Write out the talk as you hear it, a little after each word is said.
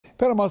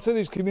Panama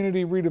City's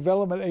Community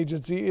Redevelopment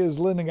Agency is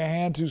lending a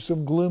hand to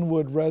some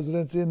Glenwood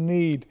residents in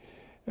need.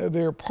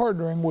 They're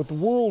partnering with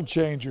World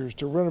Changers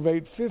to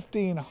renovate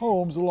 15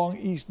 homes along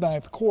East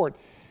 9th Court.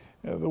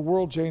 The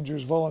World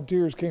Changers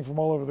volunteers came from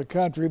all over the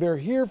country. They're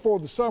here for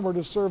the summer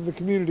to serve the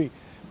community.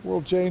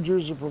 World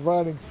Changers are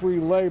providing free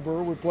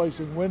labor,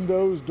 replacing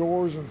windows,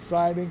 doors, and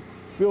siding,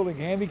 building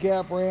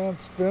handicap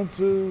ramps,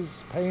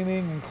 fences,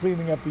 painting, and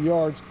cleaning up the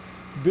yards.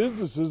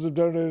 Businesses have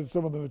donated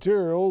some of the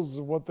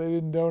materials. What they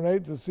didn't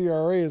donate, the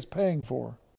CRA is paying for.